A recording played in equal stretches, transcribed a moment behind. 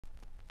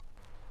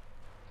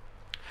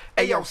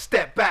Ayo,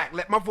 step back,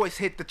 let my voice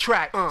hit the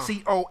track.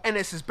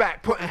 C-O-N-S is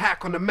back, putting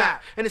hack on the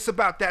map. And it's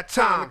about that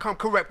time to come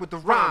correct with the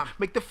rhyme.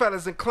 Make the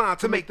fellas inclined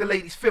to make the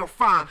ladies feel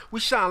fine. We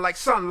shine like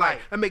sunlight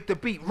and make the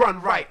beat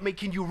run right,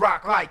 making you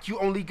rock like you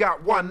only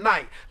got one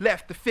night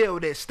left to feel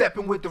this.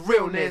 Stepping with the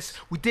realness,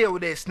 we deal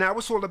with this. Now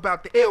it's all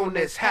about the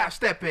illness, half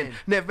stepping.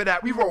 Never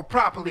that we roll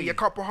properly. A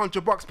couple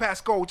 $100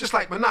 past gold, just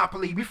like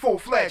Monopoly. We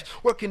full-fledged,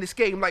 working this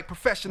game like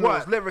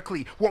professionals.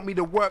 Lyrically, want me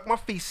to work my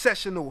feet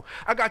sessional.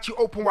 I got you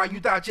open while you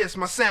digest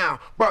my sound,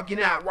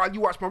 bugging out while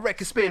you watch my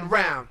record spin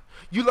round.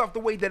 You love the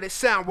way that it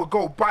sound, well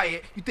go buy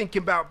it. You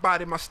thinking about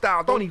biting my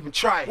style, don't even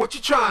try it. What you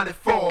trying it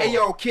for? Hey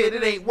yo kid,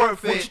 it ain't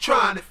worth it. What you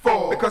trying it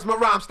for? Because my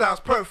rhyme style's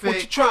perfect.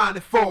 What you trying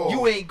it for?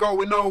 You ain't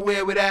going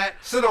nowhere with that,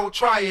 so don't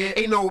try it.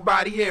 Ain't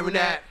nobody hearing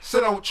that,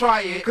 so don't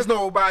try it. Cause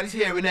nobody's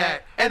hearing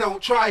that, and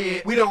don't try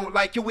it. We don't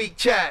like your weak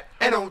chat,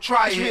 and don't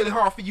try it. It's really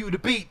hard for you to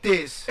beat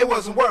this. It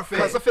wasn't worth it,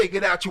 cause I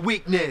figured out your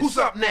weakness. Who's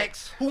up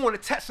next? Who wanna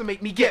test and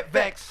make me get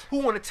vexed? Who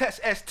wanna test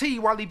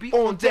ST while he be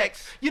on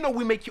decks? You know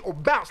we make you all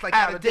bounce like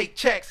out-of-date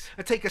checks,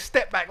 and take a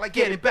step back like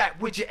getting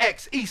back with your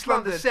ex. East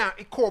London sound,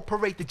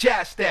 incorporate the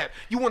jazz step.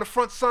 You want a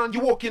front, son? You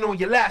walking on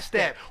your last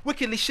step.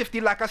 Wickedly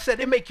shifty, like I said,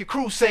 it make your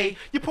crew say.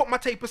 You put my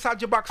tape inside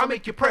your box, I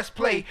make you press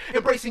play.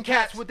 Embracing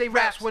cats with they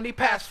raps when they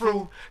pass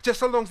through. Just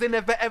so long as they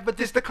never ever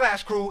diss the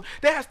class crew.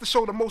 They has to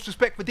show the most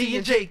respect for D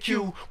and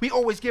JQ. We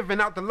always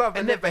giving out the love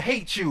and never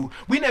hate you.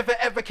 We never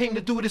ever came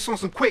to do this on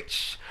some quick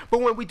shh.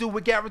 But when we do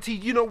it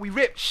guaranteed, you know we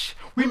rip shh.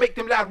 We make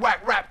them loud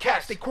whack rap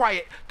cats, they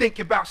quiet. Think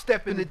about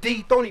stepping the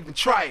D, don't even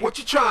try it. What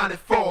you trying it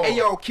for? Hey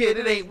yo kid,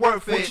 it ain't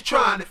worth it. What you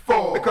trying it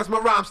for? Because my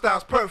rhyme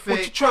style's perfect.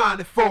 What you trying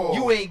it for?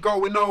 You ain't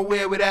going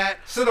nowhere with that,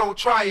 so don't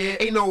try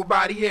it. Ain't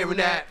nobody hearing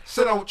that,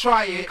 so don't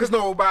try it. Cause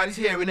nobody's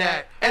hearing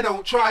that, and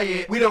don't try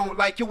it. We don't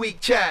like your weak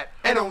chat,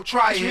 and don't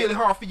try it. It's really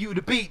hard for you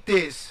to beat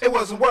this. It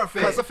wasn't worth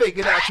it, cause I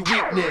figured out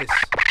your weakness.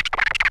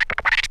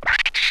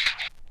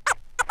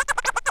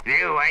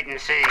 You wait and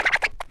see.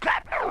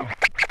 Clap.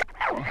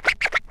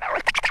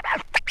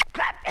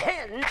 Clap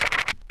hands.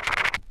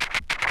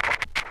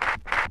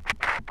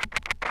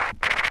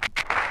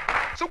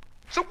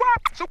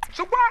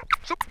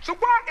 So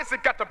why is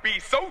it got to be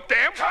so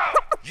damn tough?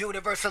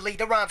 Universally,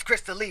 the rhymes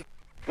crystally.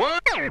 One.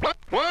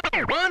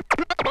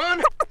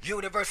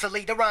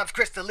 Universally, the rhymes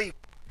crystally.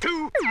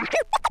 Two.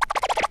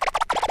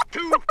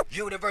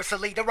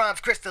 Universally, the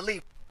rhymes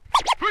crystally.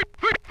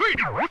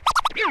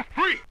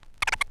 Three.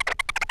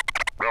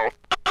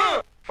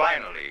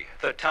 Finally,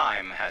 the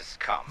time has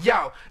come.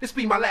 Yo, this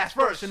be my last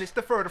verse and it's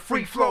the further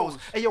free flows.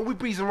 Hey yo, we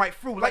breezing right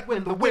through like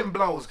when the wind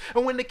blows.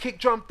 And when the kick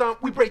drum thump,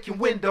 we breaking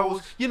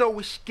windows. You know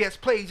it gets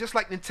played just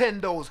like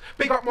Nintendo's.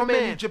 Big up my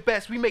man, your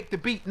best, we make the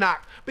beat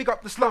knock. Big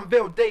up the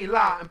Slumville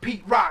Daylight and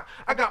Pete Rock.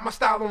 I got my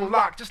style on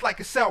lock just like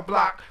a cell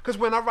block. Cause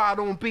when I ride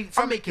on beats,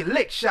 I make it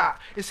lick shot.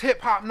 It's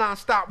hip hop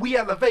non-stop, we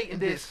elevating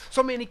this.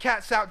 So many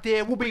cats out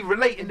there will be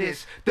relating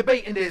this,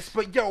 debating this.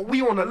 But yo,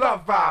 we on a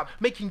love vibe,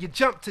 making you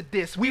jump to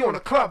this. We on a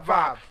club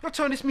vibe. Yo,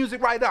 turn this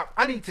music right up,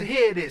 I need to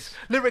hear this.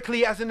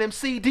 Lyrically as an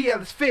MC,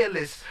 DL is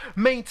fearless.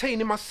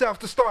 Maintaining myself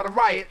to start a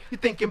riot. You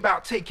thinking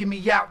about taking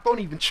me out, don't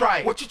even try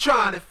it. What you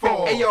trying it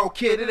for? Hey yo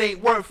kid, it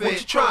ain't worth it. What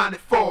you trying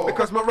it for?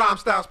 Because my rhyme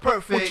style's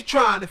perfect. What you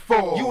trying it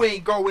for? You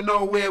ain't going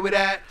nowhere with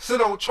that, so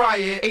don't try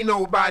it. Ain't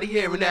nobody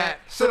hearing that,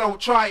 so don't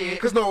try it.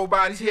 Cause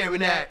nobody's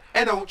hearing that,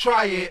 and don't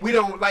try it. We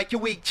don't like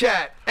your weak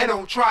chat, and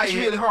don't try it. It's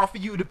really hard for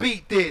you to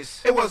beat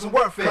this. It wasn't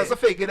worth it, cause I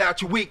figured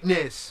out your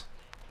weakness.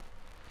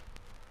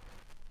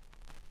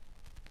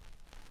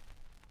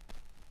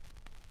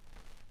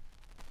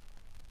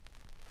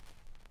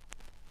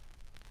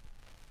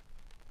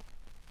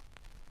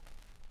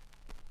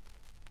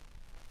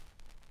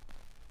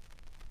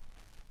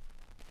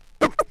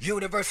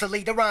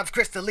 Universally, the rhymes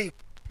crystally.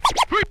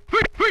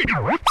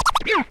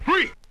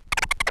 Three.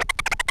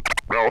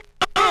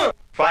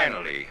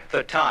 Finally,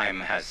 the time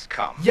has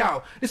come.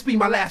 Yo, this be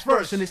my last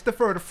verse and it's the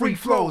further free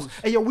flows.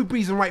 Hey yo, we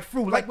breezing right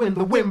through like when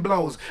the wind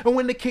blows. And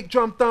when the kick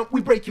drum thump,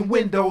 we breaking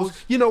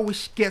windows. You know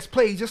it gets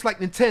played just like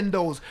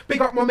Nintendo's.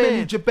 Big up my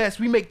man, your best,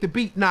 we make the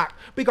beat knock.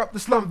 Big up the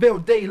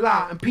Slumville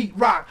Daylight and Pete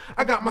Rock.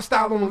 I got my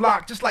style on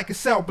lock just like a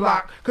cell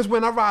block. Cause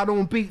when I ride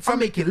on beats, I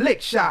make it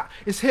lick shot.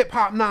 It's hip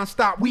hop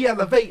non-stop, we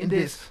elevating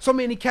this. So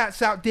many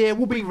cats out there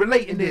will be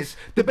relating this,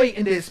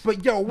 debating this.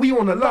 But yo, we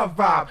on a love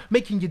vibe,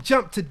 making you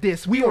jump to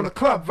this. We on a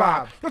club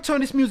vibe. Yo,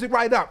 turn this music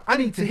right up, I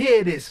need to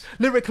hear this.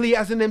 Lyrically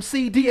as an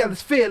MC, DL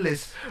is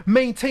fearless.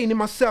 Maintaining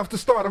myself to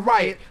start a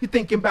riot. You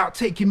thinking about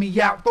taking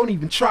me out, don't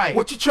even try it.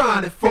 What you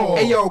trying it for?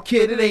 Hey yo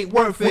kid, it ain't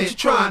worth it. What you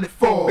trying it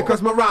for?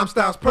 Because my rhyme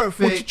style's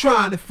perfect. What you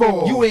trying it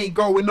for? You ain't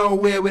going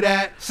nowhere with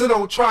that, so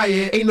don't try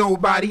it. Ain't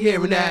nobody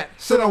hearing that,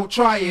 so don't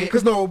try it.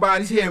 Cause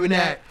nobody's hearing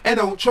that, and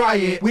don't try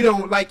it. We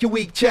don't like your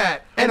weak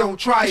chat, and don't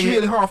try it. It's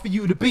really hard for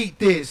you to beat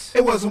this.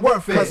 It wasn't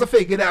worth it, cause I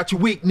figured out your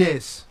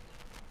weakness.